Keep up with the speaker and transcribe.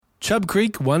Chub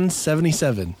Creek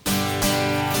 177.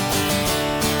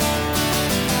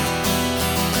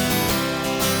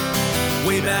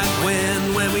 Way back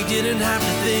when we didn't have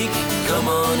to think. Come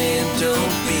on in, don't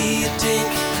be a dink.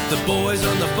 The boys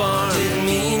on the farm didn't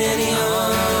mean any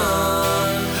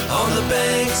harm. On the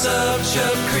banks of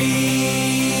Chub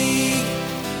Creek.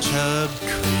 Chub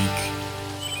Creek.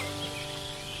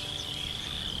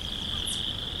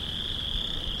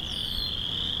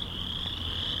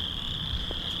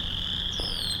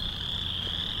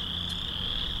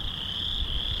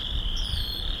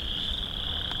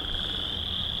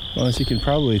 Well, as you can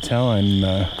probably tell,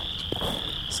 I'm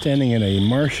standing in a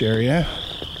marsh area.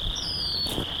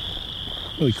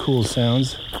 Really cool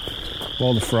sounds.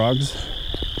 All the frogs.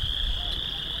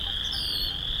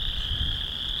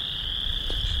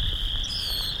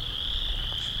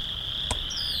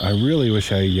 I really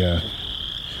wish I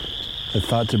had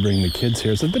thought to bring the kids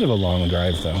here. It's a bit of a long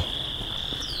drive, though.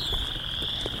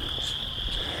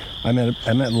 I'm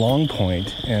at Long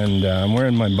Point, and I'm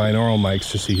wearing my binaural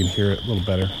mics just so you can hear it a little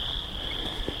better.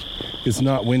 It's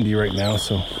not windy right now,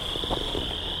 so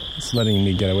it's letting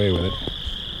me get away with it.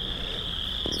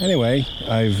 Anyway,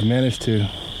 I've managed to...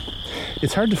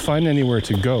 It's hard to find anywhere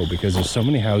to go because there's so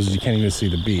many houses you can't even see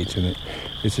the beach, and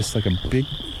it's just like a big,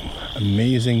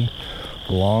 amazing,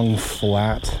 long,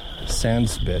 flat sand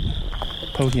spit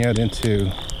poking out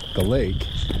into the lake.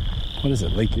 What is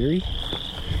it, Lake Erie?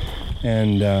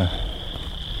 And,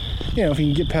 if you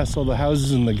can get past all the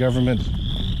houses and the government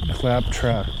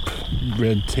claptrap,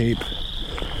 red tape,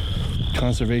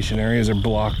 conservation areas are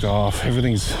blocked off.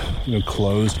 Everything's,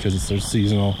 closed because they're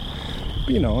seasonal.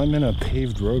 But, I'm in a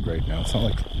paved road right now. It's not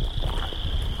like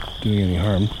doing any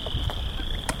harm.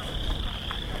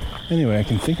 Anyway, I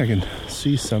can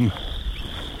see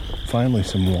finally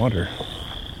some water.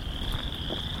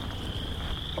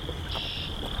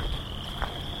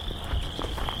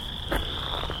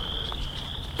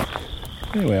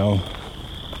 Anyway, I'm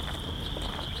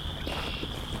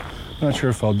not sure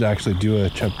if I'll actually do a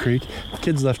Chub Creek. The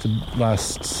kids left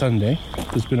last Sunday.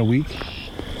 It's been a week.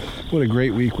 What a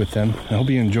great week with them. I hope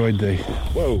you enjoyed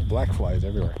black flies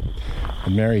everywhere.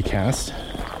 The Mary cast.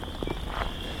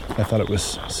 I thought it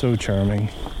was so charming.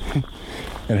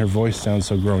 And her voice sounds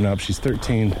so grown up. She's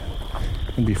 13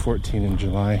 and be 14 in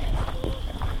July.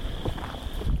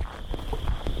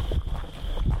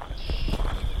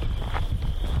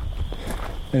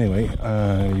 Anyway,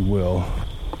 I will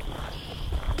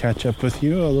catch up with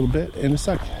you a little bit in a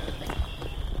sec.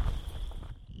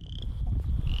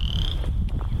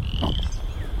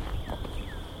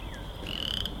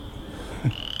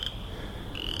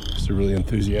 Just a really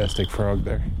enthusiastic frog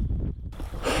there.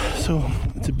 So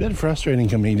it's a bit frustrating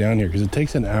coming down here because it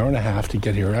takes an hour and a half to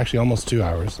get here, actually almost 2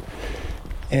 hours.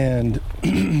 And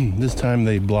this time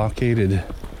they blockaded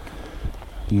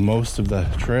most of the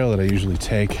trail that I usually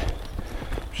take,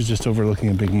 which is just overlooking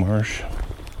a big marsh.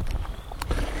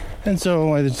 And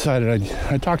so I decided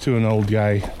I talked to an old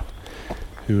guy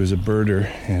who is a birder,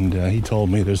 and he told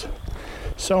me there's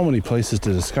so many places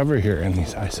to discover here. And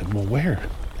I said, well, where?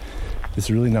 It's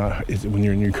really not, when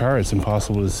you're in your car, it's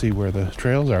impossible to see where the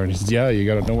trails are. And he says, yeah, you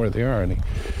got to know where they are. And he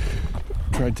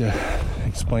tried to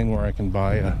explain where I can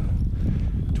buy a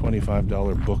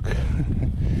 $25 book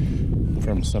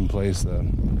from someplace, the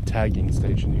tagging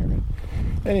station here.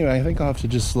 Anyway, I think I'll have to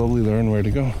just slowly learn where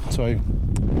to go. So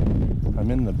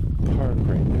I'm in the park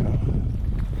right now.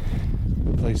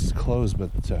 The place is closed,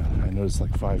 but I noticed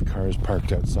like 5 cars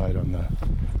parked outside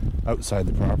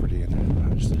the property,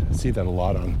 and I just see that a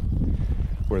lot on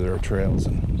where there are trails.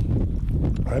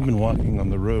 And I've been walking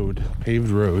on the road, paved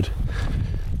road,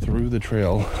 through the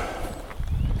trail,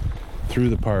 through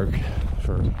the park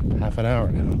for half an hour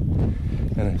now,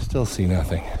 and I still see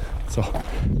nothing. So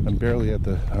I'm barely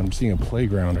I'm seeing a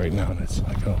playground right now, and it's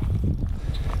like, oh,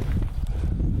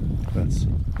 that's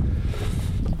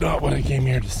not what I came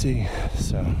here to see.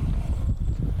 So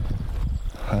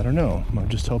I don't know. I'm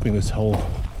just hoping this whole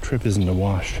trip isn't a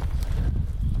wash.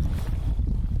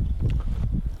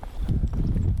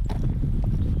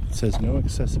 It says no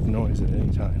excessive noise at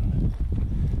any time.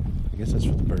 I guess that's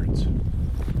for the birds.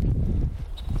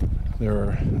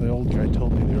 The old guy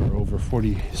told me there are over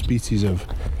 40 species of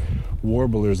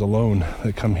warblers alone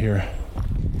that come here.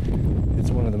 It's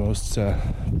one of the most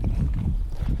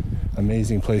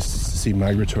amazing places to see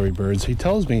migratory birds. He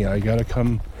tells me I gotta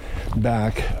come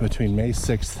back between May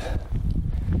 6th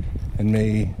and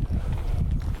May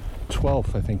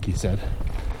 12th, I think he said.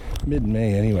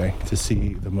 Mid-May anyway, to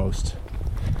see the most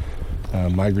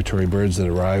migratory birds that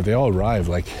arrive. They all arrive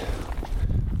like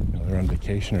they're on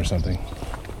vacation or something.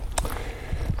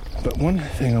 But one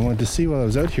thing I wanted to see while I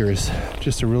was out here is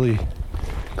just a really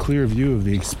clear view of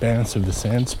the expanse of the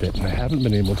sand spit, and I haven't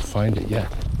been able to find it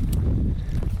yet.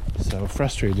 So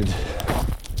frustrated.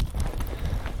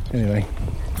 Anyway.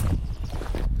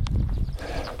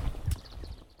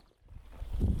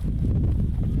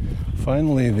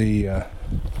 Finally, the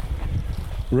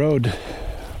road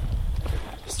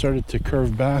started to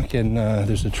curve back, and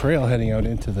there's a trail heading out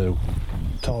into the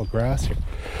tall grass here.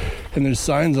 And there's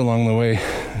signs along the way,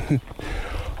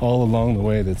 all along the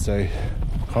way, that say,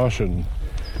 "Caution,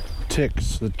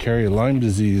 ticks that carry Lyme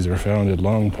disease are found at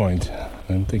Long Point."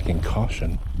 And I'm thinking,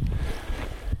 caution?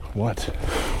 What?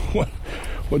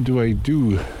 What do I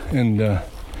do? And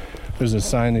there's a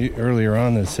sign earlier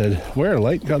on that said, "Wear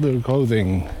light-colored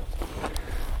clothing."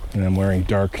 And I'm wearing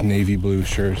dark navy blue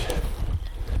shirt.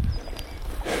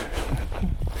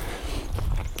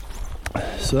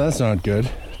 So that's not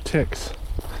good. Ticks.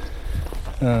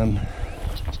 I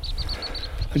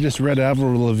just read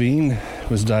Avril Lavigne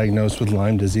was diagnosed with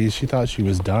Lyme disease. She thought she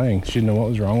was dying. She didn't know what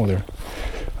was wrong with her.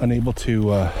 Unable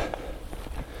to...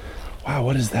 Wow,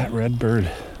 what is that red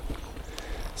bird?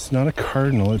 It's not a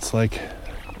cardinal. It's like...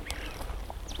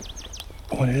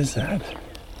 What is that?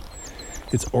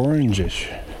 It's orangish.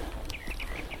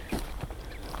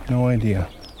 No idea.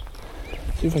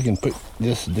 See if I can put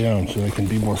this down so I can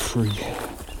be more free.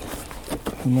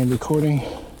 Am I recording?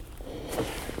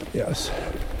 Yes.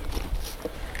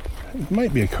 It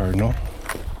might be a cardinal.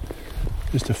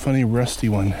 Just a funny rusty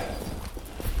one.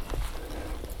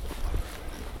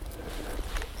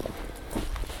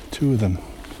 Two of them.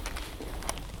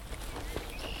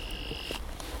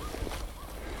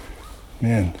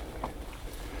 Man.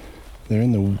 They're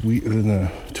in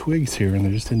the twigs here, and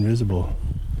they're just invisible.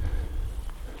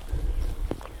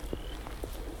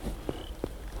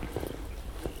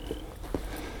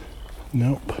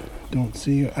 Nope, don't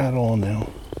see you at all now.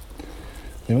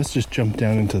 They must just jump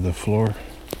down into the floor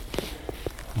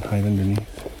and hide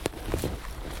underneath.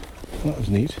 Well, that was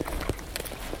neat.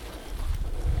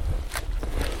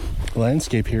 The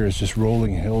landscape here is just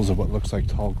rolling hills of what looks like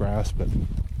tall grass, but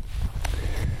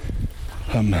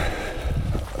if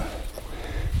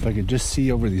I could just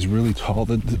see over these really tall,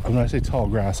 when I say tall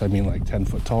grass, I mean like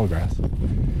 10-foot tall grass.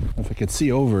 If I could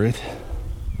see over it,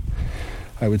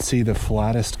 I would see the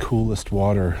flattest, coolest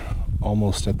water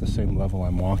almost at the same level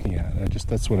I'm walking at.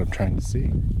 That's what I'm trying to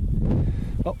see.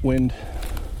 Oh, wind.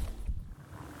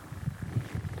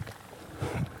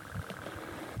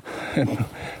 And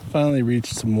finally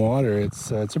reached some water. It's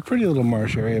a pretty little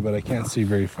marsh area, but I can't see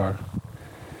very far.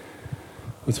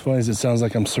 What's funny is it sounds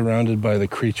like I'm surrounded by the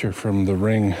creature from The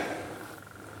Ring,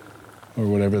 or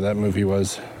whatever that movie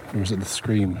was. Or was it The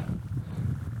Scream?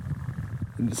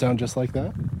 Didn't it sound just like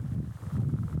that?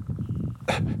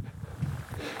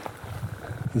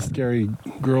 The scary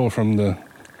girl from the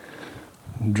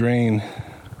drain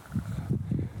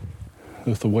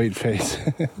with the white face.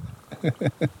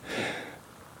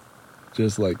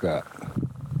 Just like that.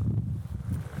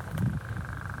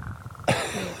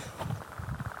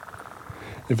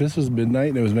 If this was midnight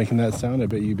and it was making that sound, I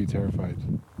bet you'd be terrified.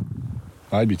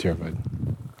 I'd be terrified.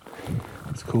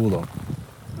 It's cool though.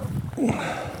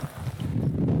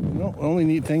 The only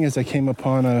neat thing is I came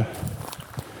upon a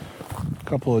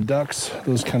couple of ducks.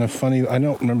 Those kind of funny, I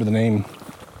don't remember the name.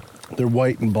 They're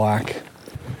white and black.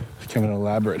 It's kind of an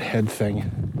elaborate head thing.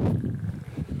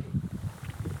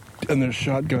 And there's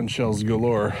shotgun shells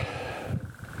galore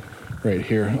right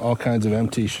here. All kinds of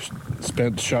empty,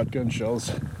 spent shotgun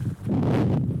shells.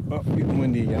 Oh, getting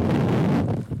windy again.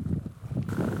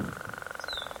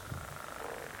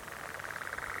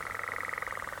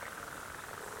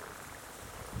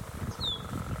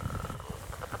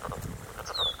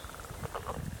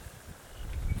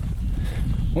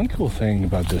 One cool thing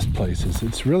about this place is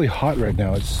it's really hot right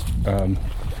now. It's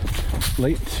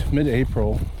late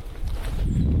mid-April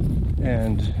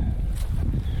and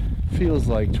feels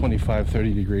like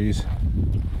 25-30 degrees,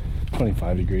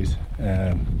 25 degrees,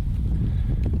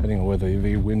 depending on whether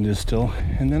the wind is still.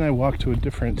 And then I walk to a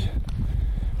different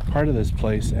part of this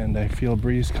place and I feel a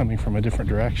breeze coming from a different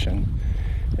direction,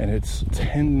 and it's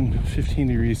 10-15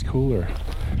 degrees cooler,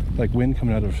 like wind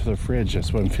coming out of the fridge.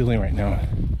 That's what I'm feeling right now.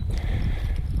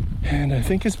 And I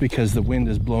think it's because the wind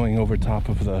is blowing over top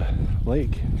of the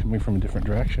lake, coming from a different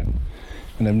direction.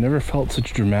 And I've never felt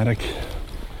such dramatic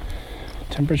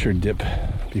temperature dip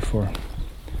before.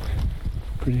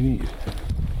 Pretty neat.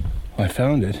 I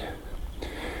found it.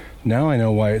 Now I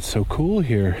know why it's so cool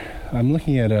here. I'm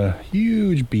looking at a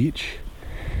huge beach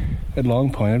at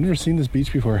Long Point. I've never seen this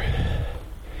beach before.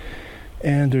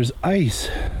 And there's ice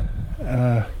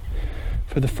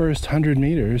for the first 100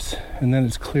 meters, and then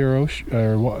it's clear ocean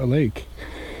or lake,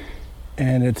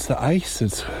 and it's the ice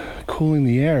that's cooling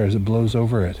the air as it blows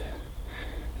over it.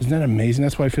 Isn't that amazing?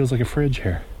 That's why it feels like a fridge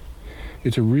here.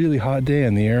 It's a really hot day,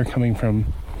 and the air coming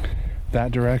from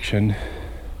that direction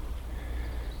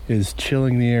is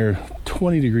chilling the air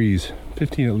 20 degrees,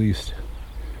 15 at least.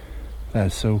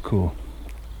 That's so cool.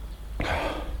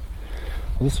 Well,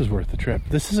 this was worth the trip.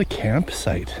 This is a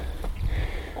campsite.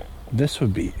 This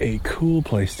would be a cool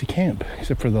place to camp,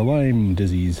 except for the Lyme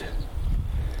disease.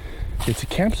 It's a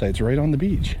campsite. It's right on the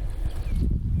beach.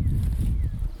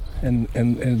 And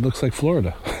it looks like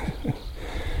Florida.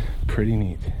 Pretty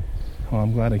neat. Well,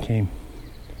 I'm glad I came.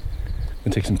 I'm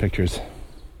gonna take some pictures.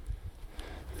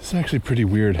 This is actually pretty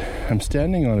weird. I'm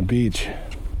standing on a beach.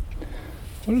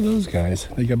 What are those guys?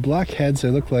 They got black heads. They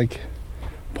look like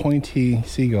pointy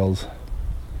seagulls.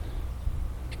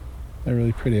 They're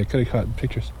really pretty. I could have caught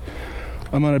pictures.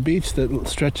 I'm on a beach that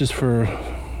stretches for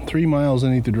 3 miles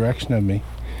in either direction of me,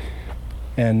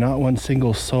 and not one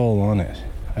single soul on it.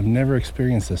 I've never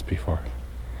experienced this before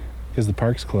because the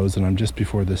park's closed, and I'm just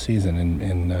before the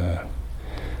season.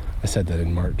 I said that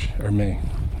in March or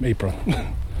April.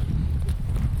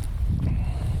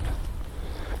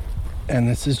 And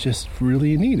this is just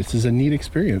really neat. This is a neat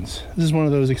experience. This is one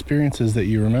of those experiences that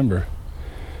you remember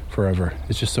forever.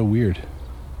 It's just so weird.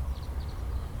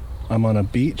 I'm on a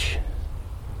beach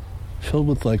filled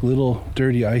with like little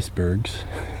dirty icebergs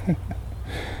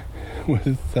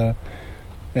with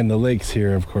and the lakes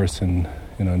here, of course, in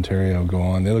Ontario go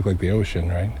on. They look like the ocean,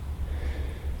 right?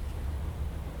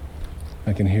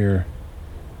 I can hear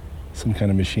some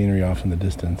kind of machinery off in the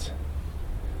distance.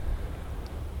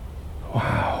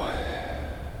 Wow.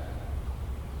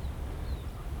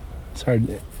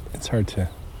 It's hard to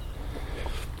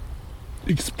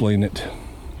explain it,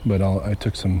 but I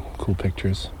took some cool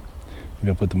pictures. Maybe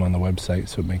I'll put them on the website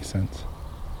so it makes sense.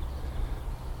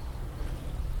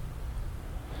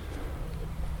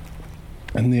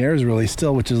 And the air is really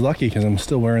still, which is lucky because I'm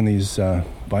still wearing these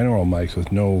binaural mics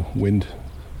with no wind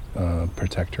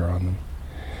protector on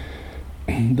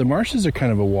them. The marshes are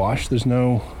kind of awash. There's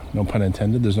no pun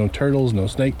intended, there's no turtles, no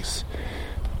snakes,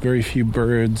 very few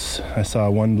birds. I saw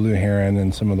one blue heron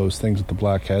and some of those things with the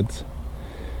black heads.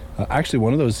 Actually,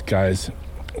 one of those guys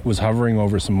was hovering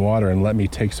over some water and let me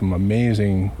take some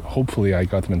amazing, hopefully I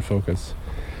got them in focus,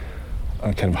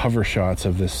 kind of hover shots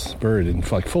of this bird in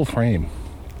like full frame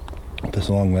with this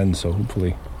long lens, so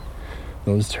hopefully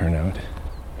those turn out.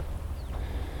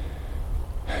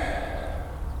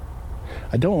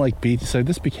 I don't like beach, so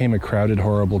this became a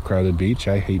horrible crowded beach.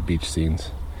 I hate beach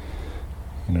scenes,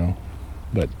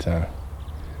 but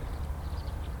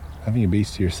having a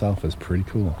beach to yourself is pretty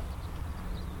cool,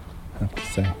 I have to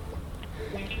say.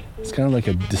 It's kind of like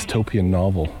a dystopian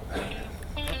novel.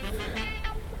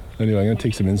 Anyway, I'm going to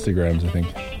take some Instagrams, I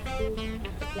think.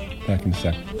 Back in a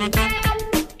sec.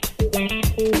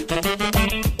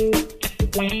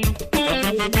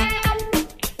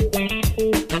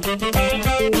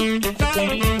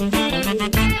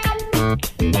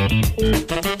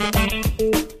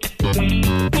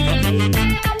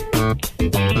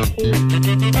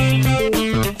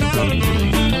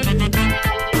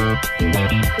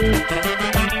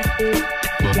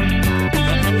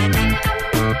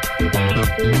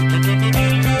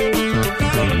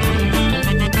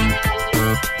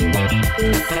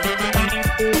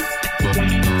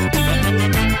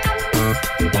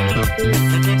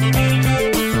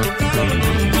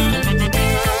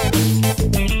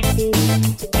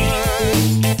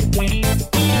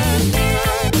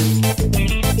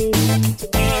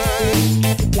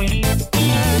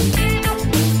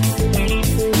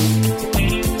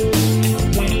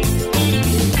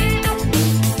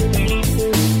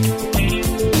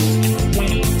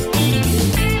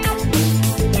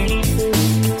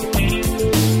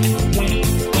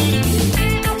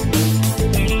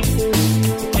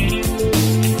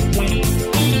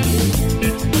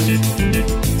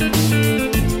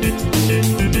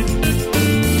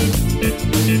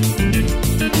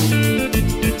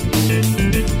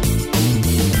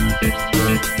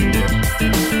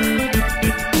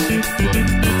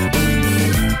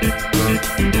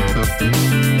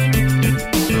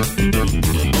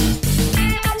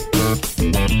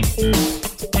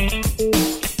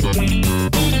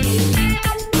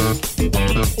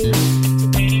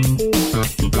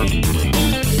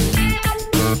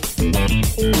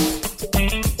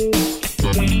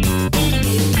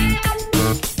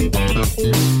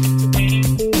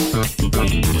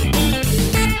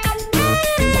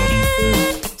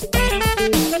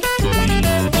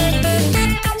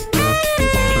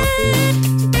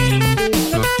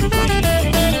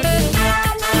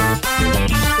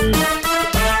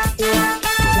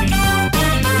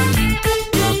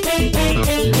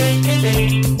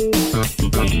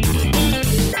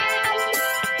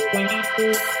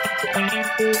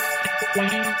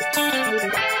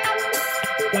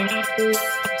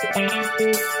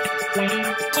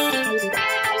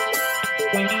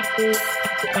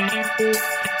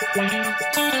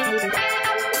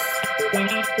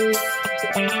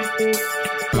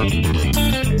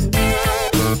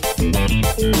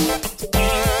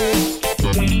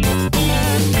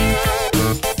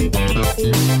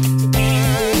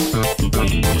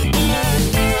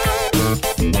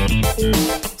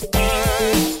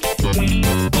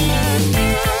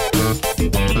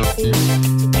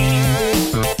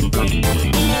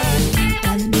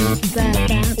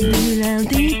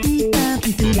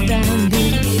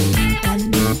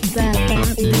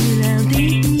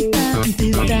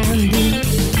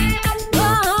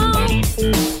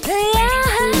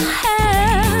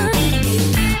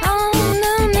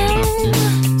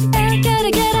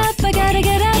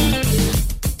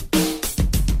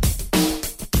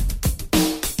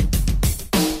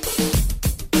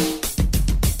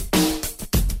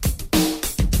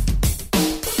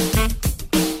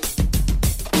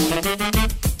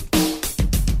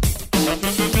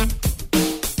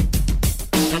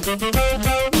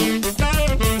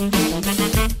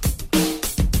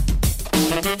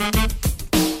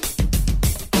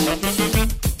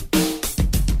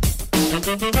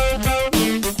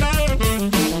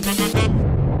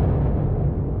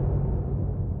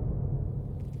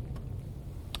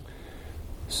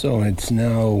 So it's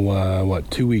now,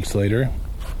 2 weeks later.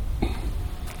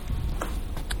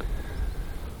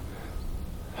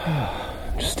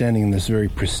 Just standing in this very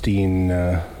pristine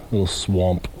little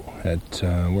swamp at,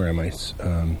 where am I?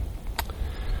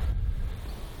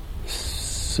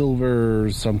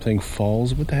 Silver something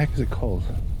Falls. What the heck is it called?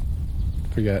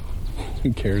 Forget.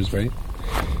 Who cares, right?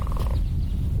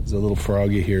 There's a little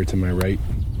froggy here to my right.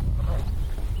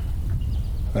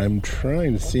 I'm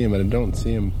trying to see him, but I don't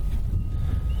see him.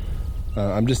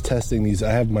 I'm just testing these.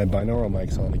 I have my binaural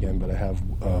mics on again, but I have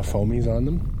foamies on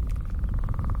them.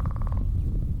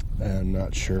 And I'm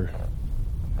not sure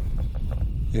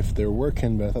if they're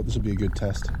working, but I thought this would be a good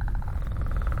test.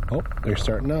 Oh, they're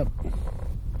starting up.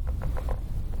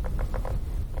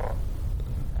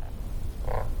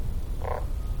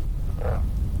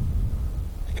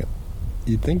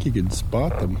 You'd think you could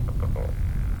spot them.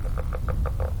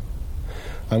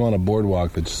 I'm on a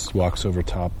boardwalk that just walks over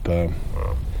top, and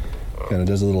it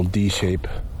does a little D shape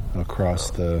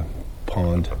across the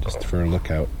pond just for a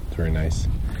lookout. It's very nice.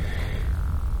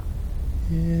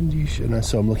 And you should.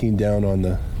 So I'm looking down on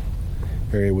the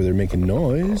area where they're making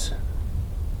noise.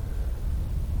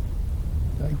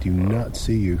 I do not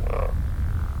see you.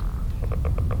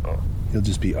 You'll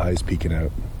just be eyes peeking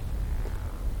out.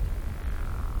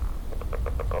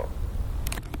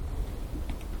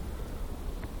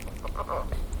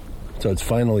 So it's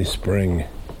finally spring.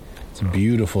 It's a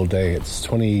beautiful day. It's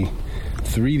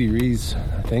 23 degrees,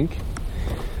 I think.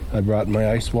 I brought my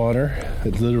ice water.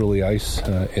 It's literally ice.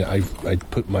 I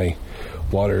put my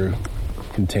water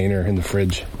container in the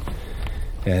fridge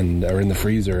or in the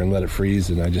freezer and let it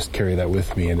freeze, and I just carry that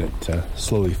with me, and it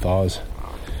slowly thaws.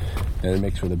 And it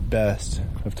makes for the best,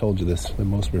 I've told you this, the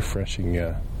most refreshing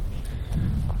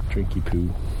drinky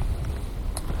poo.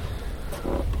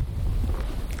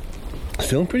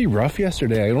 Feeling pretty rough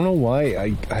yesterday. I don't know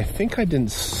why. I think I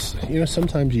didn't,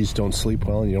 sometimes you just don't sleep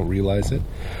well and you don't realize it.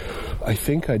 I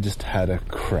think I just had a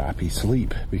crappy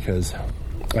sleep because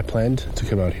I planned to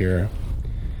come out here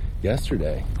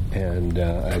yesterday, and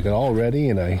I got all ready,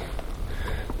 and I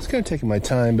was kind of taking my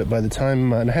time, but by the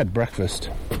time, and I had breakfast,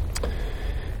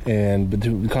 but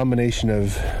the combination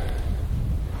of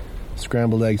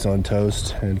scrambled eggs on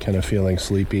toast and kind of feeling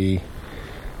sleepy,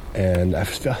 and I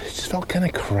just felt kind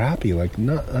of crappy, I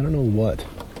don't know what,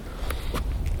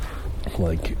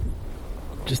 like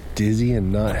just dizzy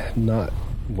and not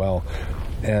well,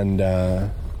 and I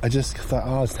just thought,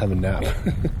 I'll just have a nap.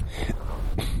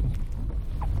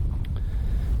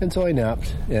 And so I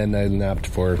napped, and I napped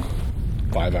for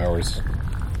 5 hours.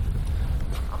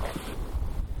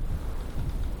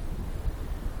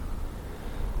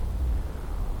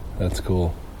 That's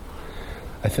cool.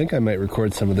 I think I might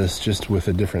record some of this just with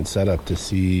a different setup to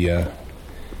see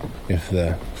if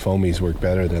the foamies work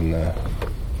better than the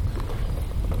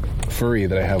furry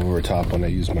that I have over top when I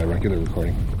use my regular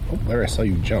recording. Oh, there, I saw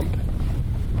you jump.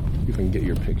 See if I can get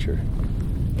your picture.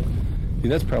 See,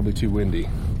 that's probably too windy.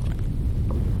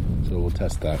 So we'll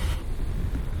test that.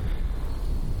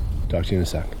 Talk to you in a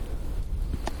sec.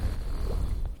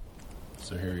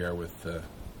 So here we are with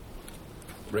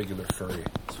regular furry.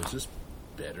 So is this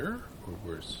better or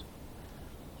worse?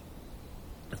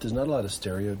 if there's not a lot of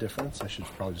stereo difference, I should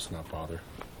probably just not bother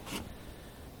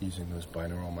using those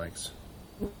binaural mics.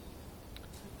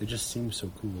 They just seem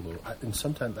so cool, though. And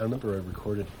sometimes, I remember I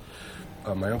recorded,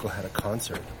 my uncle had a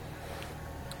concert.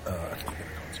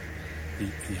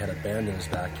 He had a band in his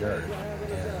backyard,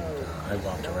 and I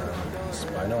walked around with these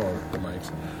binaural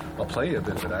mics. I'll play you a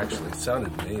bit of it, actually. It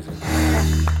sounded amazing.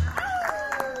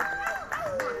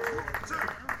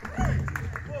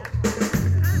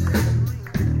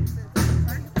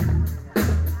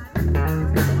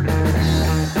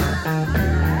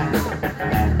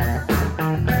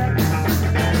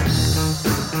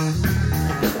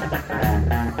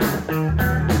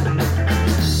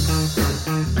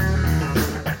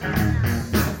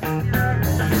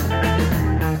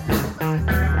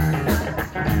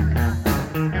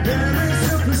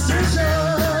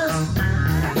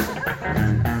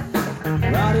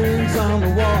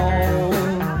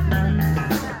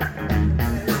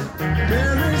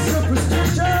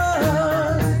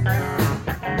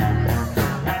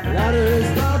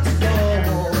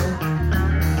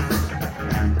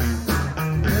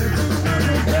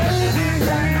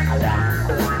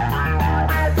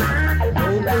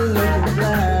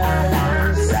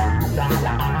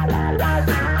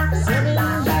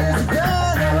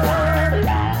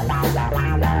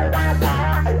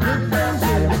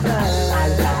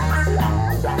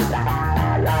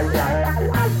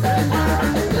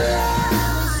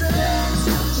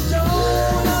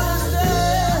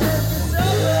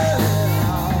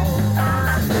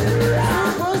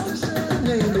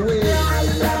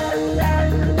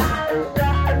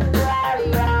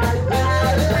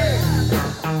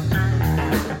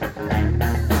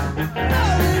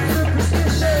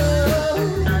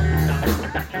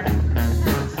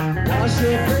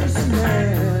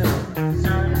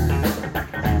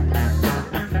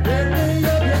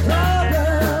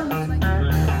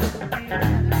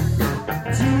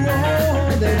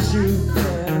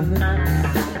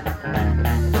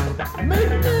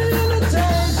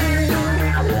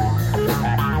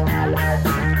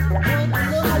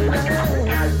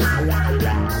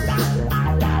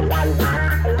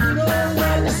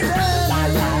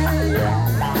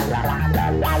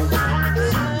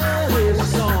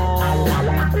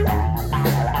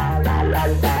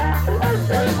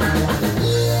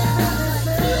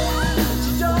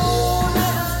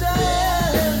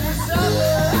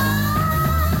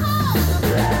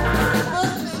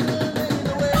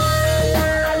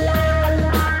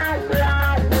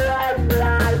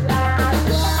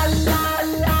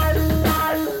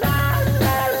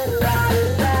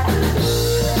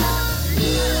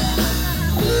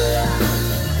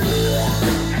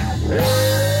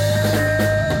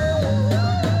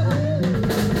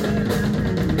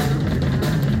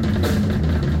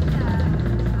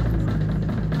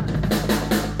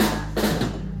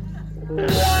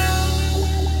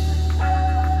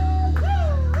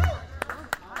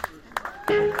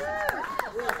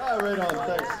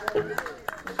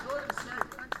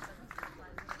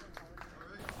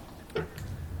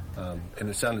 And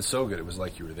it sounded so good, it was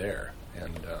like you were there.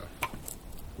 And it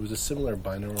was a similar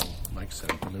binaural mic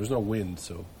setup. And there was no wind,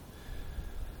 so...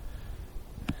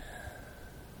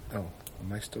 Oh,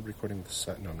 am I still recording the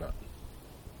site? No, I'm not.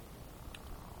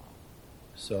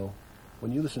 So,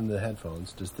 when you listen to the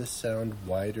headphones, does this sound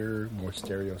wider, more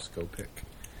stereoscopic,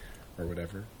 or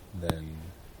whatever, than...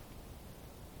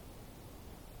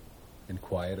 and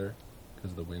quieter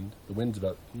because of the wind? The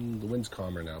wind's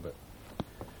calmer now, but...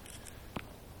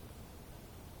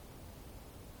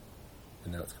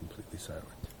 And now it's completely silent.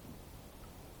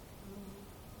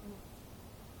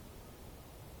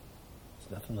 It's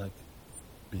nothing like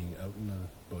being out in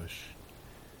the bush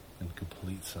in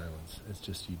complete silence. It's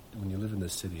just, when you live in the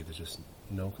city, there's just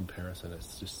no comparison.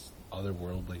 It's just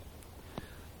otherworldly.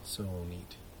 So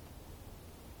neat.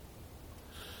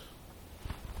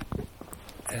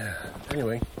 Yeah.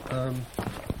 Anyway, let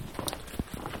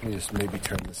me just maybe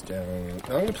turn this down. I'm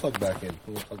going to plug back in. I'm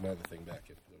going to plug my other thing back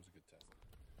in. That was a good test.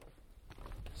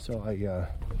 So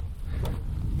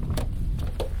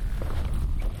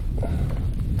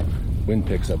wind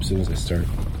picks up as soon as I start.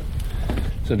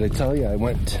 So did I tell you I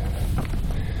went,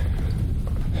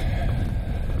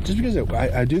 just because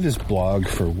I do this blog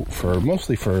for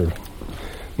mostly for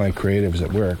my creatives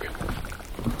at work,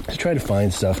 to try to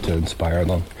find stuff to inspire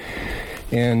them.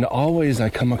 And always I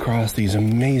come across these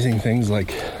amazing things,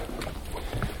 like,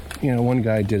 you know, one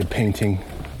guy did a painting.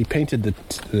 He painted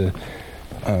the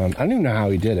I don't even know how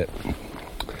he did it.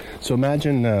 So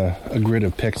imagine a grid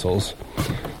of pixels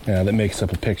that makes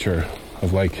up a picture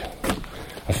of like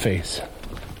a face.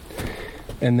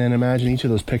 And then imagine each of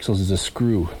those pixels is a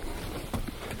screw.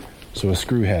 So a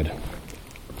screw head.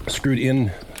 screwed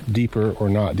in deeper or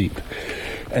not deep.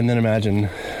 And then imagine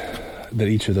that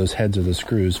each of those heads of the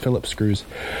screws, Phillips screws,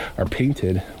 are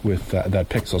painted with that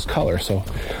pixel's color. So,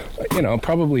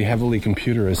 probably heavily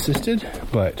computer assisted,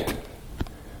 but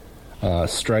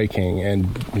striking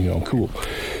and, cool.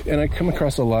 And I come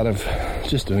across a lot of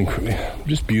just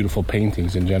beautiful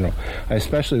paintings in general. I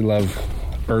especially love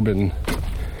urban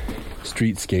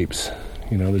streetscapes.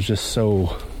 They're just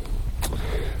so,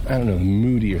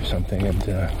 moody or something. And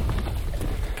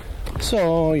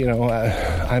so,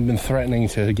 I've been threatening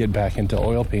to get back into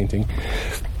oil painting.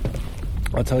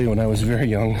 I'll tell you, when I was very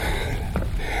young,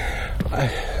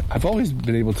 I've always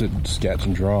been able to sketch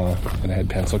and draw, and I had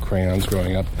pencil crayons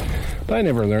growing up, but I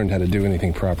never learned how to do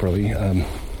anything properly.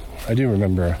 I do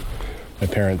remember my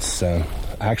parents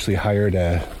actually hired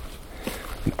an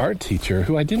art teacher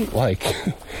who I didn't like.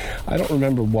 I don't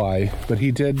remember why, but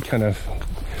he did kind of,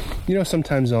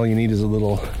 sometimes all you need is a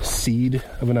little seed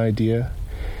of an idea,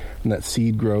 and that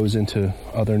seed grows into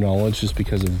other knowledge just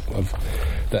because of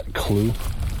that clue.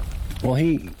 Well,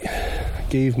 he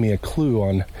gave me a clue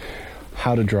on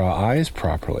how to draw eyes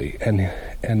properly,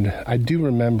 and I do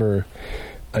remember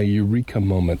a eureka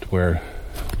moment where,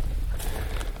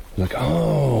 like,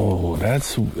 oh,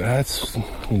 that's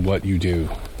what you do,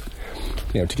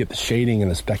 to get the shading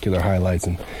and the specular highlights.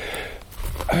 And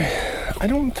I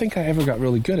don't think I ever got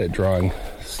really good at drawing,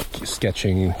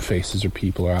 sketching faces or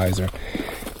people or eyes,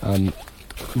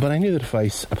 but I knew that if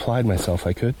I applied myself,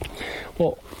 I could.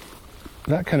 Well,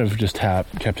 that kind of just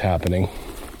kept happening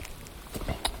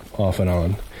off and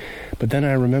on. But then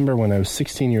I remember when I was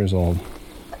 16 years old,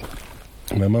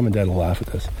 my mom and dad will laugh at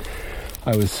this.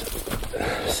 I was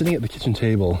sitting at the kitchen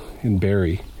table in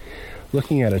Barrie,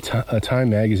 looking at a Time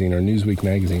magazine or Newsweek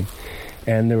magazine,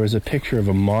 and there was a picture of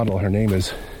a model. Her name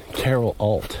is Carol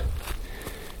Alt.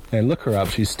 And look her up.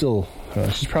 She's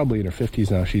she's probably in her 50s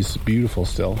now. She's beautiful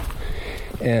still.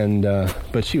 And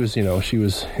but she was in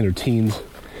her teens,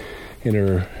 in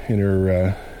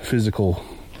her physical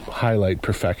highlight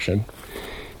perfection,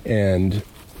 and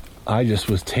I just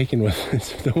was taken with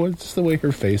just the way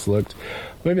her face looked.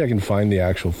 Maybe I can find the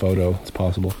actual photo. It's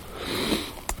possible.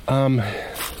 And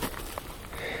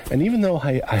even though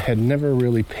I had never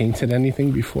really painted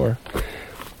anything before,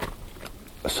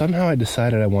 somehow I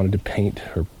decided I wanted to paint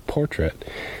her portrait.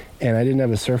 And I didn't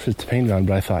have a surface to paint it on,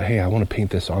 but I thought, hey, I want to paint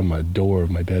this on my door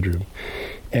of my bedroom.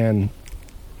 And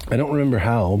I don't remember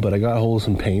how, but I got hold of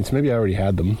some paints. Maybe I already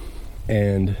had them.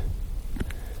 And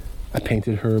I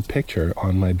painted her picture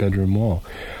on my bedroom wall.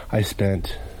 I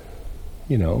spent,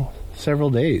 several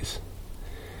days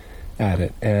at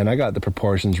it. And I got the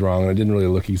proportions wrong. I didn't really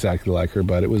look exactly like her,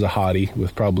 but it was a hottie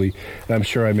with probably, and I'm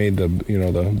sure I made the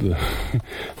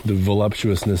the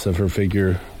voluptuousness of her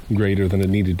figure greater than it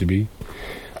needed to be.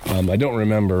 I don't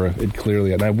remember it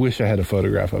clearly, and I wish I had a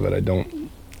photograph of it. I don't.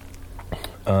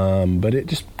 But it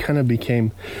just kind of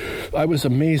became, I was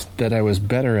amazed that I was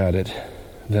better at it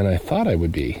than I thought I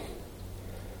would be.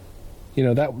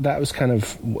 That was kind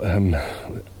of,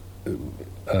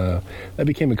 that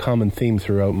became a common theme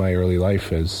throughout my early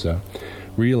life, is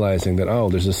realizing that,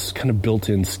 there's this kind of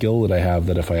built-in skill that I have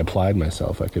that if I applied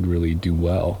myself, I could really do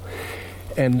well.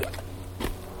 And,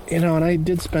 and I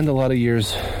did spend a lot of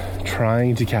years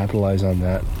trying to capitalize on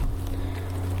that,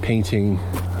 painting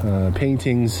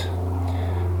paintings,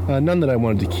 none that I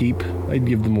wanted to keep. I'd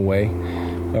give them away,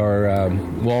 or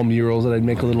wall murals that I'd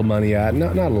make a little money at.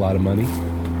 Not a lot of money.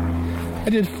 I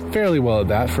did fairly well at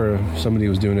that for somebody who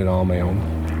was doing it all on my own,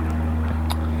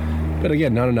 but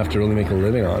again, not enough to really make a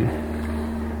living on.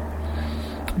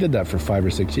 I did that for 5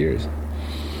 or 6 years,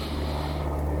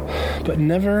 but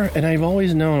never. And I've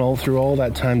always known all through all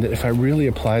that time that if I really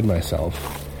applied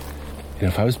myself,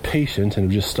 if I was patient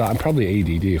and just stopped, I'm probably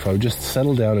ADD, if I would just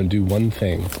settle down and do one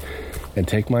thing and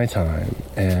take my time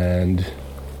and,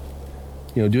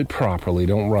 do it properly,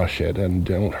 don't rush it, and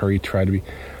don't hurry,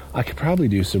 I could probably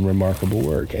do some remarkable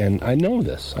work. And I know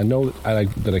this. I know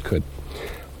that I could.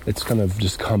 It's kind of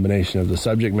just a combination of the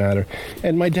subject matter.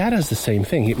 And my dad has the same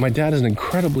thing. My dad is an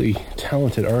incredibly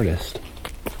talented artist.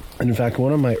 And in fact,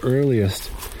 one of my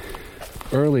earliest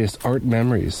art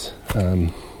memories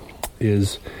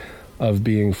is of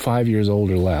being 5 years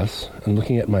old or less and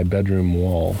looking at my bedroom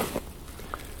wall.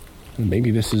 And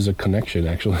maybe this is a connection,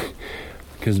 actually,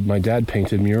 because my dad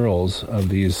painted murals of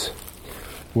these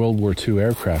World War II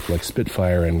aircraft like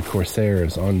Spitfire and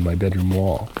Corsairs on my bedroom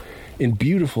wall in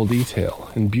beautiful detail,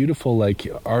 in beautiful, like,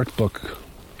 art book.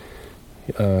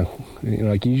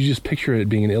 Like, you just picture it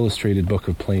being an illustrated book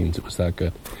of planes. It was that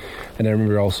good. And I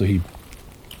remember also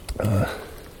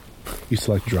used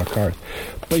to like to draw cards.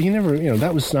 But he never,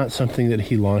 that was not something that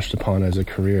he launched upon as a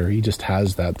career. He just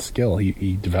has that skill.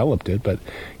 He developed it, but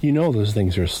those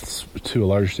things are to a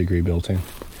large degree built in.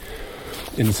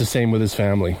 And it's the same with his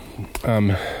family.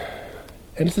 And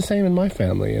it's the same in my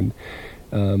family. And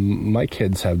my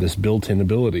kids have this built-in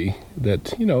ability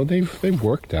that, they've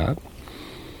worked at.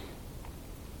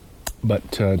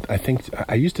 But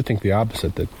I used to think the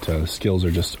opposite, that skills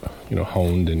are just,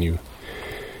 honed, and you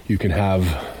can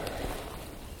have...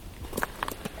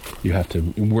 You have to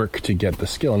work to get the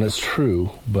skill, and it's true,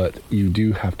 but you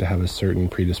do have to have a certain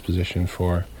predisposition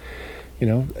for,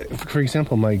 for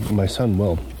example, my son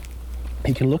Will,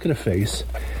 he can look at a face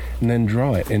and then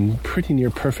draw it in pretty near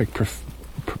perfect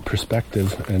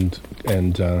perspective, and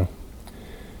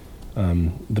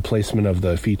the placement of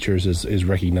the features is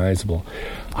recognizable.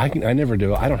 I never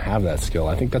do. I don't have that skill.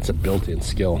 I think that's a built-in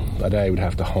skill that I would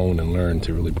have to hone and learn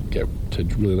to really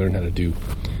learn how to do.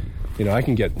 I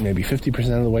can get maybe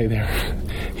 50% of the way there.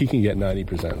 He can get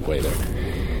 90% of the way there.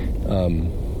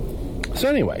 So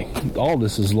anyway, all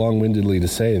this is long-windedly to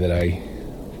say that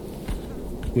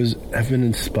I've been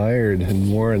inspired and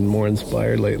more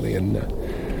inspired lately. And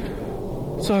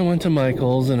so I went to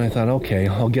Michael's and I thought, okay,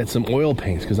 I'll get some oil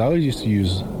paints, because I always used to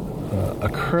use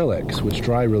acrylics, which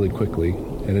dry really quickly.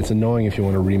 And it's annoying if you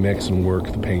want to remix and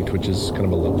work the paint, which is kind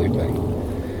of a lovely thing.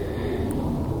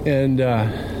 And...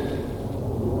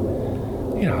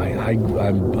 I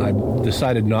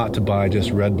decided not to buy just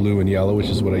red, blue, and yellow, which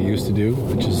is what I used to do,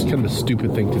 which is kind of a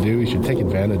stupid thing to do. You should take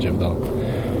advantage of, though.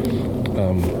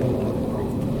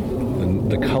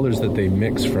 The colors that they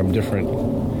mix from different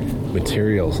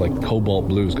materials, like cobalt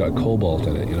blue's got cobalt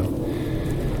in it,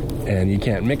 and you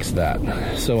can't mix that.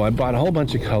 So I bought a whole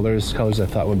bunch of colors I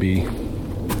thought would be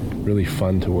really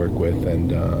fun to work with,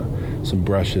 and some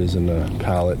brushes and a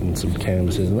palette and some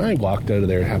canvases, and I walked out of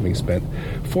there having spent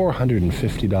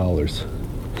 $450.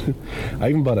 I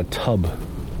even bought a tub,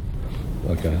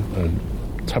 like a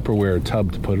Tupperware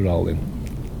tub to put it all in.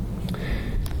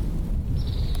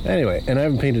 Anyway, and I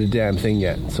haven't painted a damn thing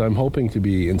yet, so I'm hoping to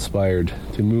be inspired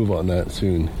to move on that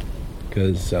soon,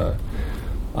 because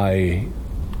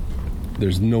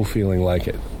there's no feeling like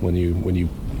it when you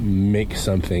make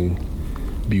something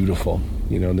beautiful.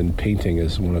 Then painting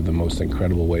is one of the most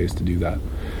incredible ways to do that.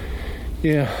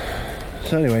 Yeah.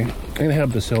 So anyway, I'm going to head up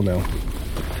this hill now.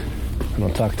 And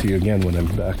I'll talk to you again when I'm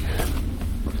back.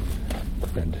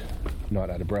 And not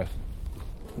out of breath.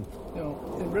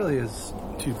 It really is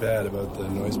too bad about the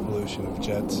noise pollution of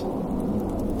jets. I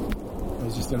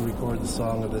was just going to record the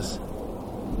song of this,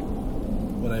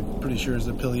 what I'm pretty sure is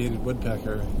a pileated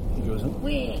woodpecker. He goes,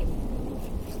 wee.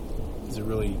 It's a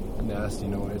really nasty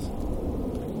noise.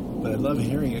 But I love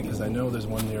hearing it because I know there's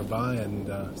one nearby, and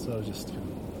so I was just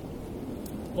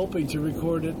hoping to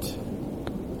record it.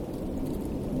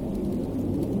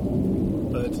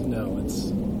 But no, it's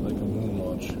like a moon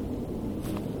launch.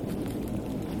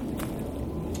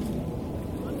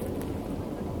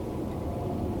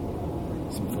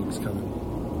 Some folks coming.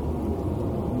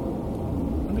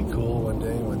 It'll be cool one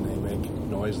day when they make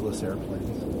noiseless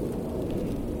airplanes.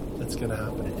 That's going to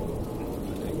happen.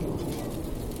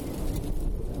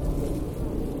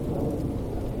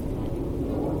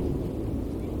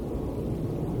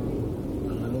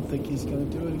 I think he's going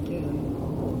to do it again.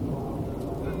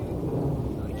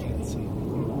 I can't see.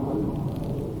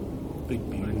 Big,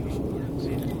 beautiful birds.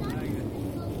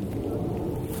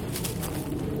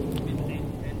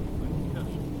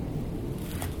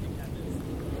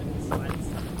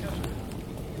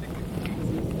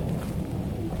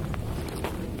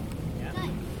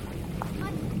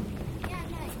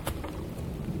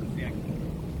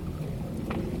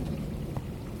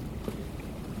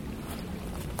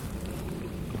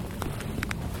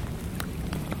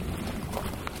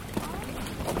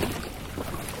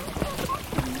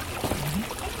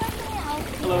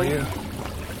 Hallo.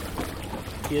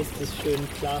 Hier ist es schön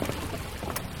klar.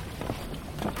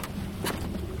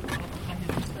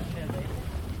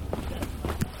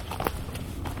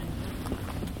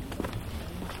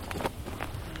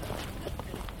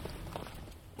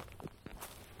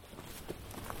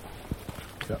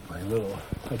 Got my little...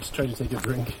 I just tried to take a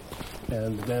drink,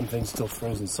 and the damn thing's still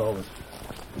frozen solid.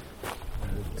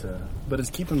 But it's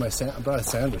keeping my... I brought a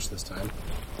sandwich this time,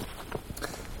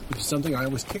 which is something I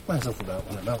always kick myself about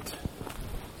when I'm out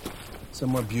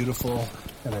somewhere beautiful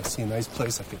and I see a nice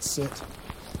place I could sit,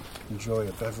 enjoy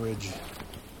a beverage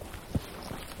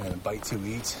and a bite to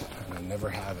eat, and I never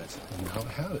have it. And now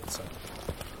I have it, so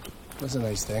that's a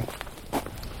nice thing.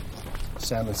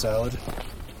 Salmon salad.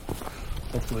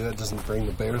 Hopefully that doesn't bring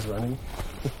the bears running.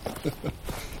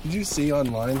 Did you see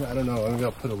online? I don't know. Maybe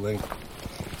I'll put a link.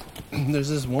 there's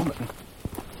this woman.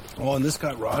 Oh, and this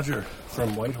got Roger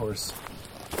from Whitehorse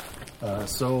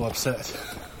so upset.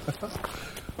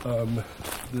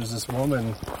 There's this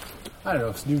woman, I don't know,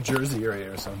 it's New Jersey area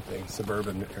or something,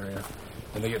 suburban area,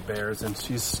 and they get bears, and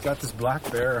she's got this black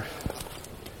bear.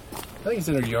 I think it's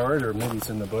in her yard, or maybe it's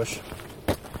in the bush.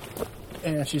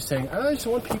 And she's saying, I just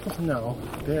want people to know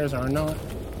bears are not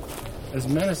as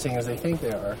menacing as they think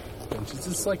they are. And she's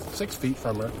just like 6 feet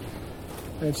from her.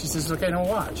 And she says, okay, now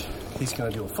watch. He's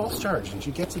going to do a false charge. And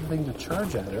she gets the thing to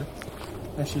charge at her.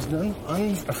 And she's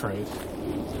unafraid.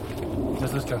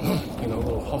 Does this kind of,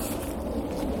 little huff.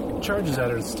 Charges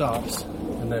at her and stops.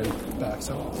 And then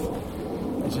backs off.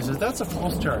 And she says, that's a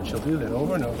false charge. She'll do that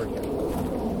over and over again.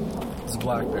 It's a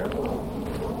black bear.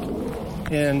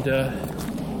 And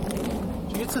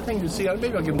she gets the thing to see.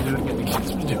 Maybe I'll give him to do it again. He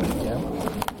gets to do it again.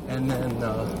 And then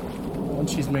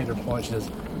once she's made her point, she says,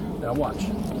 now watch.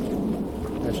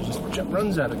 And she just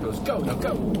runs at it, goes, go, now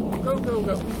go, go, go,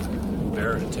 go.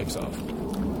 Bear, and it takes off.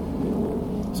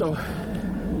 So,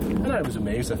 and I was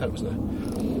amazed. I thought it was the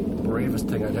bravest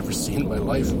thing I'd ever seen in my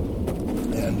life.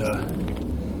 And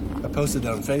I posted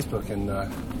that on Facebook, and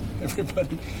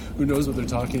everybody who knows what they're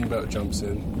talking about jumps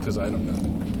in, because I don't know.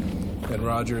 And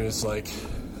Roger is like,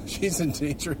 she's in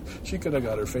danger. She could have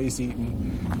got her face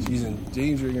eaten. She's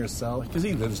endangering herself, because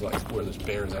he lives like where there's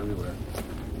bears everywhere,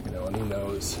 and he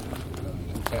knows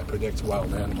you can't predict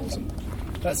wild animals, and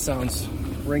that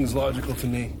rings logical to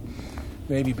me.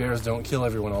 Maybe bears don't kill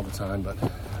everyone all the time, but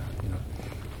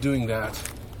doing that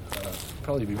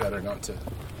probably be better not to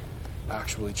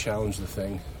actually challenge the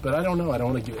thing. But I don't know. I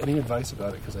don't want to give any advice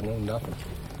about it because I know nothing,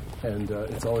 and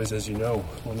it's always, as you know,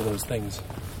 one of those things.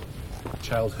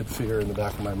 Childhood fear in the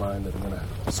back of my mind that I'm going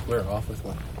to square off with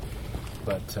one.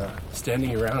 But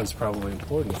standing around is probably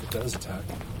important if it does attack.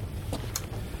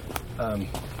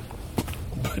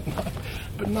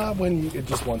 But not when it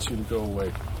just wants you to go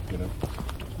away,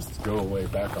 Just go away,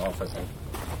 back off, I think.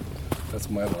 That's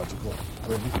my logical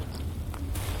way.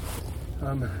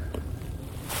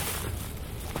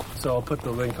 So I'll put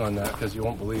the link on that because you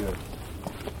won't believe it.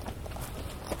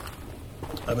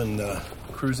 I've been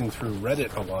cruising through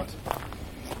Reddit a lot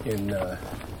because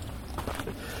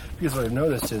what I've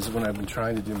noticed is when I've been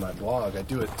trying to do my blog, I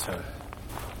do it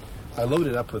I load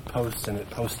it up with posts, and it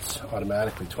posts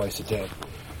automatically twice a day,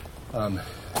 and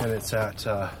it's at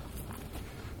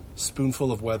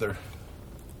Spoonful of Weather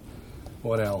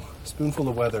 1L Spoonful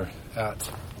of Weather at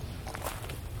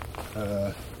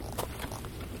I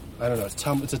don't know,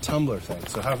 it's a Tumblr thing,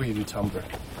 so however you do Tumblr,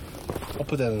 I'll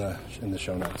put that in the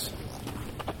show notes.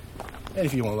 And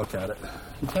if you want to look at it,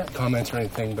 you can't comment or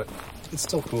anything, but it's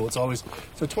still cool. It's always,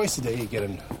 so twice a day you get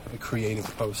a creative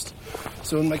post.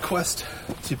 So in my quest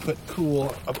to put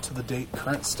cool, up-to-the-date,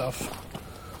 current stuff,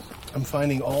 I'm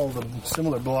finding all the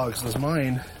similar blogs as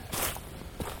mine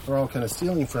are all kind of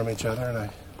stealing from each other, and I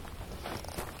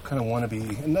kind of want to be,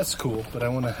 and that's cool, but I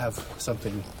want to have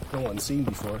something no one's seen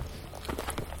before.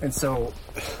 And so,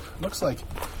 it looks like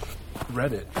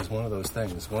Reddit is one of those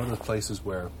things, one of those places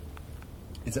where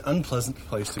it's an unpleasant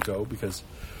place to go because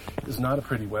it's not a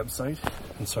pretty website,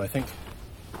 and so I think,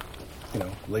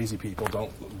 lazy people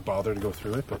don't bother to go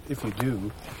through it, but if you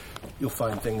do, you'll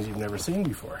find things you've never seen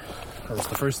before, or it's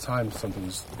the first time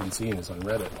something's been seen is on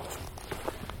Reddit,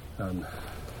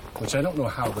 which I don't know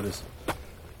how, but is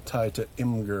tied to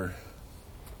Imgur,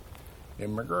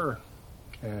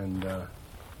 and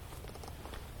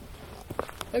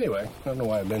anyway, I don't know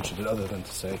why I mentioned it other than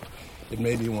to say it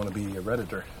made me want to be a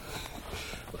Redditor.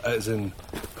 As in,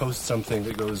 post something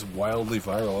that goes wildly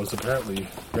viral, as apparently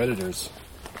Redditors,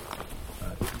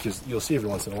 because you'll see every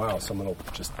once in a while someone will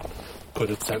just put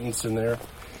a sentence in there,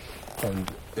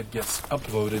 and it gets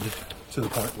upvoted to the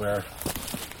point where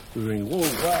we're going,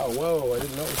 whoa, I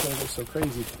didn't know it was going to go so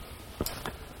crazy.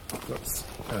 That's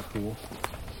kind of cool.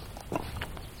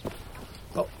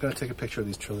 Oh, gotta take a picture of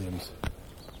these trilliums.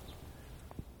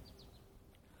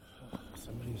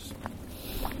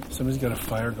 Somebody's got a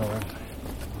fire going.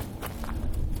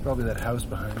 Probably that house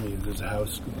behind me. There's a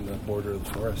house on the border of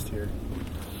the forest here.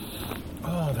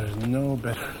 Oh, there's no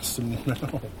better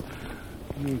smell.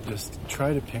 You just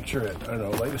try to picture it. I don't know,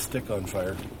 light a stick on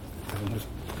fire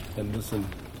and listen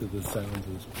to the sounds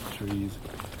of trees.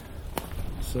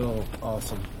 So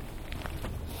awesome.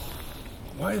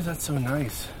 Why is that so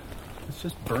nice? It's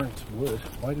just burnt wood.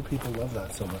 Why do people love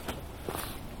that so much?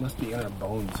 It must be in our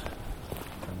bones.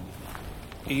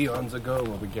 Eons ago,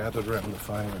 when we gathered around the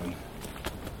fire and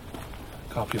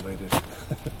copulated. I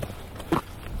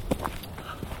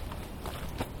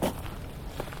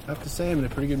have to say, I'm in a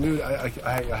pretty good mood. I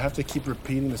have to keep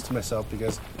repeating this to myself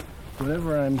because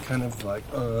whenever I'm kind of like,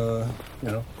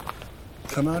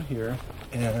 come out here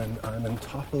and I'm on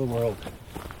top of the world.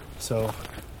 So,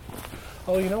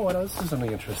 oh, you know what? This is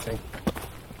something interesting.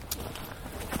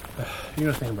 You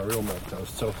know, thinking about real milquetoast.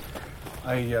 So,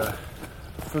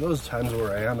 for those times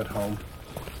where I am at home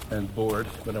and bored,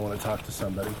 but I want to talk to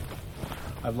somebody,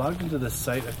 I've logged into this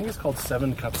site. I think it's called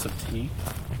 7 Cups of Tea,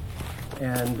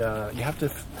 and you have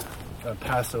to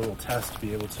pass a little test to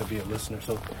be able to be a listener.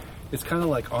 So, it's kind of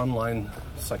like online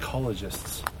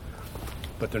psychologists,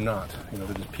 but they're not. You know,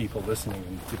 they're just people listening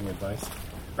and giving advice.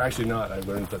 Or actually not. I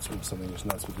learned that's something that's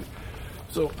not supposed to be.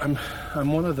 So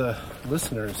I'm one of the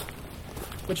listeners,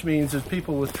 which means there's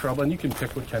people with trouble, and you can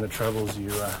pick what kind of troubles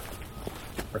you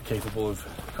are capable of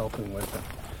helping with.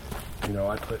 And, you know,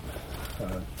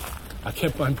 I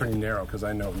kept mine pretty narrow because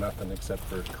I know nothing except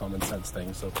for common sense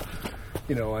things. So,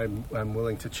 you know, I'm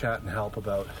willing to chat and help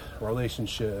about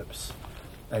relationships,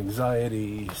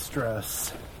 anxiety,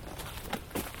 stress,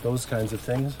 those kinds of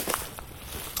things.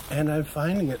 And I'm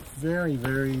finding it very,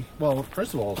 very, well,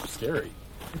 first of all, scary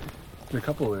in a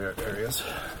couple of areas,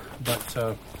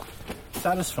 but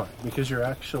satisfying because you're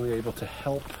actually able to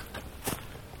help,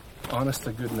 honest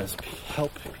to goodness,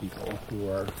 help people who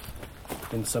are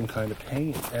in some kind of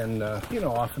pain. And, you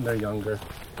know, often they're younger,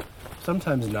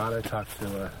 sometimes not. I talked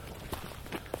to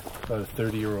about a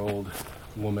 30-year-old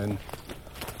woman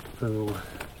who,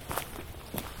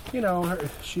 you know,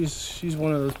 she's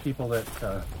one of those people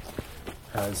that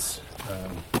has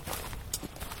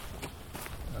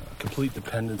complete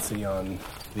dependency on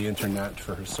the internet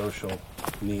for her social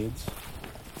needs.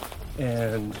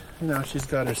 And, you know, she's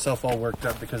got herself all worked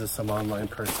up because of some online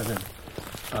person.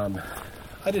 And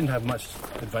I didn't have much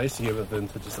advice to give other than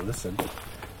to just listen.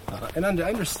 And I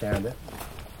understand it.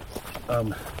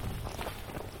 And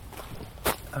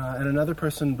another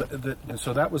person,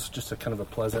 so that was just a kind of a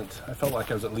pleasant, I felt like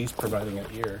I was at least providing an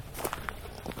ear.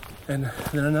 And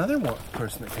then another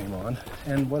person that came on,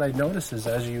 and what I noticed is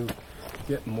as you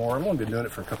get more, I've only been doing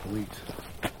it for a couple of weeks,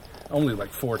 only like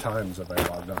 4 times have I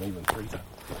logged on, even 3 times.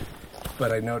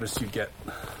 But I noticed you get,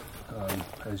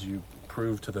 as you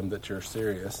prove to them that you're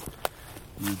serious,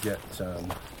 you get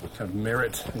kind of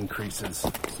merit increases.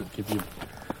 So give you,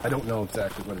 I don't know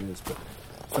exactly what it is, but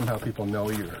somehow people know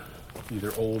you're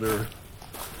either older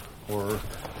or,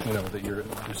 you know, that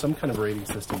there's some kind of rating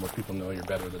system where people know you're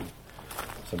better than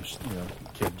some, you know,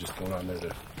 kid just going on there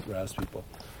to razz people.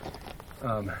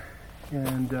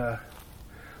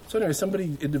 So anyway,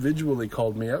 somebody individually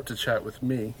called me out to chat with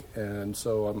me, and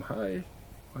so hi,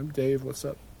 I'm Dave, what's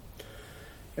up?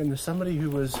 And there's somebody who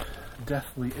was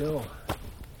deathly ill,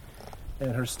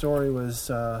 and her story was,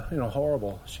 you know,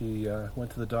 horrible. She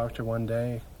went to the doctor one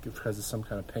day because of some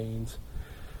kind of pains,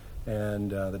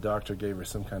 and the doctor gave her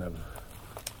some kind of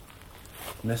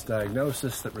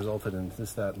misdiagnosis that resulted in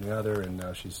this, that, and the other, and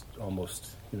now she's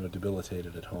almost, you know,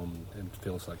 debilitated at home and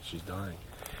feels like she's dying.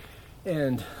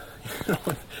 And, you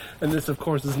know, and this, of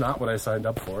course, is not what I signed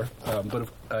up for, but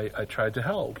I tried to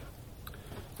help,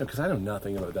 because I know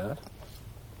nothing about that.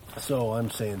 So I'm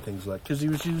saying things like, because she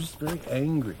was very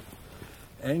angry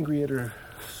at her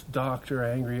doctor,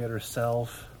 angry at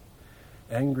herself,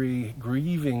 angry,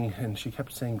 grieving, and she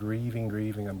kept saying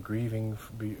grieving, I'm grieving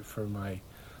for my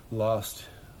lost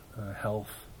health.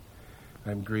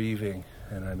 I'm grieving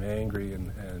and I'm angry,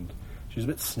 and she was a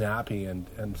bit snappy,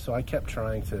 and so I kept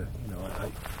trying to, you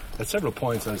know, at several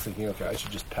points I was thinking, okay, I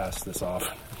should just pass this off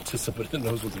to somebody that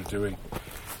knows what they're doing.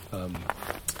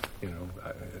 You know,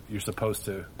 you're supposed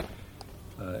to,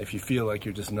 if you feel like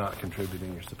you're just not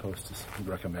contributing, you're supposed to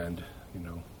recommend, you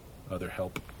know, other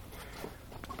help.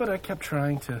 But I kept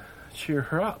trying to cheer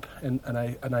her up, and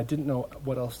I didn't know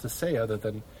what else to say other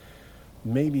than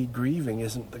maybe grieving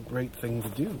isn't the great thing to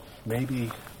do.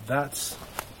 Maybe that's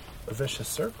a vicious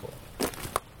circle.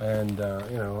 And,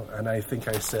 you know, and I think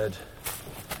I said,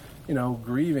 you know,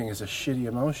 grieving is a shitty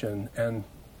emotion, and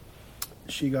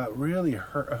she got really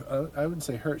hurt. I wouldn't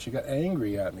say hurt. She got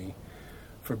angry at me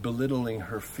for belittling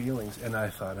her feelings, and I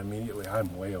thought immediately,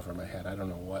 I'm way over my head. I don't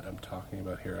know what I'm talking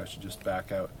about here. I should just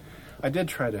back out. I did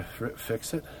try to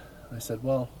fix it. I said,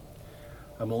 well,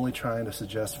 I'm only trying to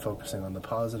suggest focusing on the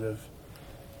positive.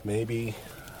 Maybe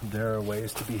there are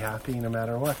ways to be happy no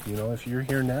matter what. You know, if you're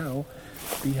here now,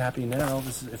 be happy now.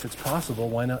 If it's possible,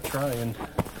 why not try?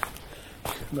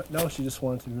 But no, she just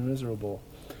wanted to be miserable.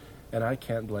 And I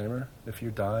can't blame her. If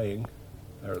you're dying,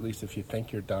 or at least if you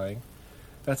think you're dying,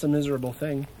 that's a miserable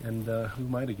thing. And who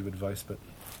am I to give advice? But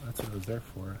that's what I was there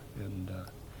for. And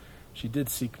she did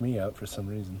seek me out for some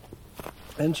reason.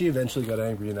 And she eventually got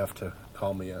angry enough to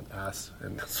call me an ass.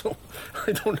 And so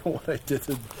I don't know what I did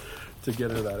to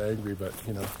get her that angry. But,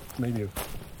 you know, maybe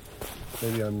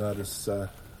I'm not as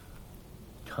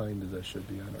kind as I should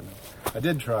be. I don't know. I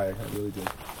did try. I really did.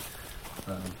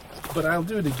 But I'll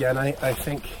do it again. I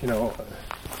think,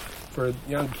 for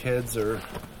young kids or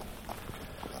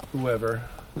whoever,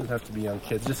 it doesn't have to be young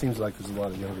kids. It just seems like there's a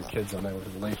lot of younger kids on there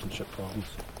with relationship problems.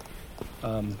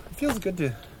 It feels good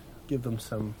to give them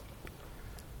some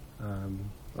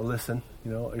a listen.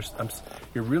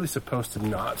 You're really supposed to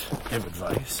not give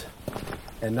advice,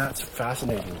 and that's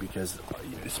fascinating because,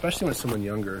 especially when someone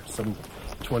younger, some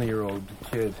 20-year-old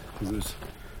kid whose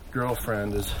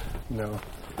girlfriend is,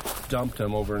 dumped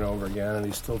him over and over again, and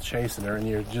he's still chasing her, and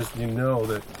you know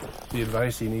that the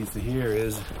advice he needs to hear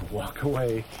is walk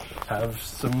away,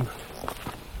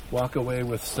 walk away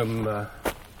with some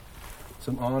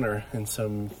honor and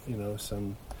some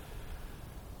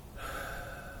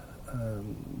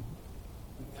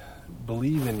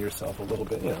believe in yourself a little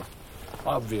bit.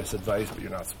 Obvious advice, but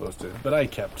you're not supposed to. But I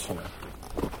kept,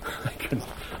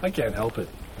 I can't help it.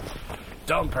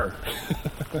 Dump her.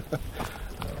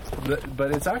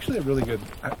 But it's actually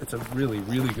it's a really,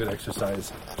 really good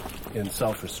exercise in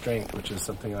self-restraint, which is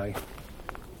something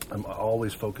I'm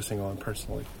always focusing on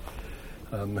personally.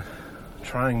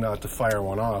 Trying not to fire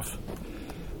one off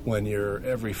when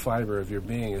every fiber of your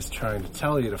being is trying to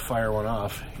tell you to fire one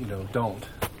off, don't.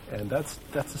 And that's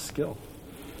a skill.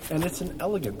 And it's an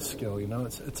elegant skill,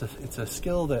 it's a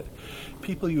skill that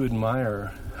people you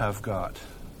admire have got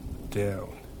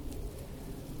down.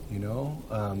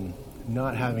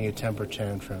 Not having a temper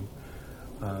tantrum,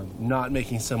 not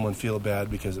making someone feel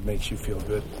bad because it makes you feel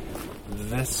good.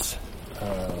 This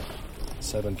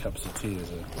 7 cups of tea is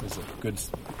a good,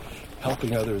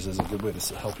 helping others is a good way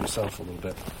to help yourself a little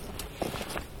bit.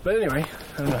 But anyway,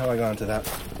 I don't know how I got into that.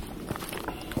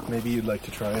 Maybe you'd like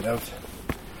to try it out.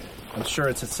 I'm sure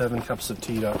it's at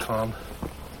 7cupsoftea.com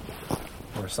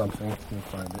or something. You'll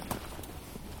find it.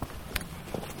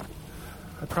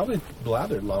 I probably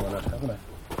blathered long enough, haven't I?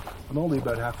 I'm only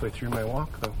about halfway through my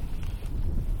walk, though.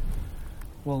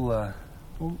 We'll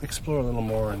explore a little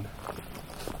more, and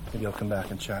maybe I'll come back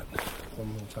and chat one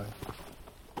more time.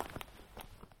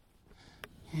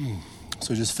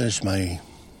 So I just finished my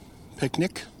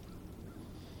picnic.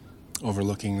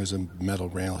 Overlooking, there's a metal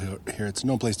rail here. It's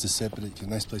no place to sit, but it's a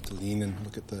nice place to lean and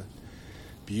look at the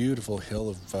beautiful hill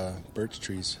of birch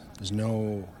trees. There's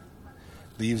no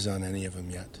leaves on any of them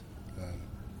yet.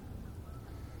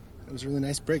 It was a really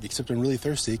nice break, except I'm really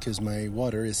thirsty because my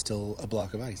water is still a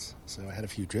block of ice. So I had a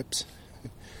few drips.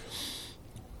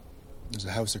 There's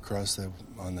a house across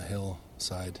on the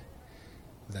hillside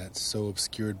that's so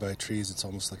obscured by trees it's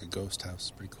almost like a ghost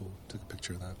house. Pretty cool. Took a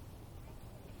picture of that.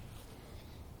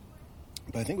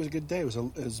 But I think it was a good day. It was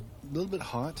a little bit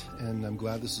hot, and I'm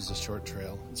glad this is a short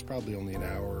trail. It's probably only an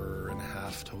hour and a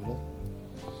half total.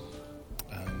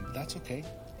 That's okay.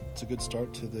 It's a good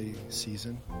start to the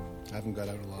season. I haven't got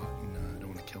out a lot, and I don't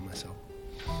want to kill myself.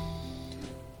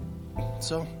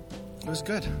 So, it was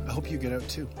good. I hope you get out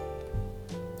too,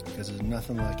 because there's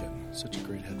nothing like it. Such a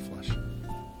great head flush.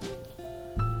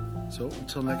 So,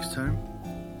 until next time.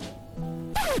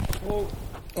 Oh,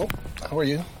 how are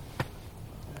you?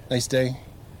 Nice day.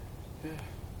 Yeah.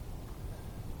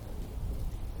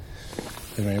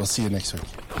 Anyway, we'll see you next week.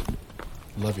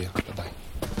 Love you. Bye-bye.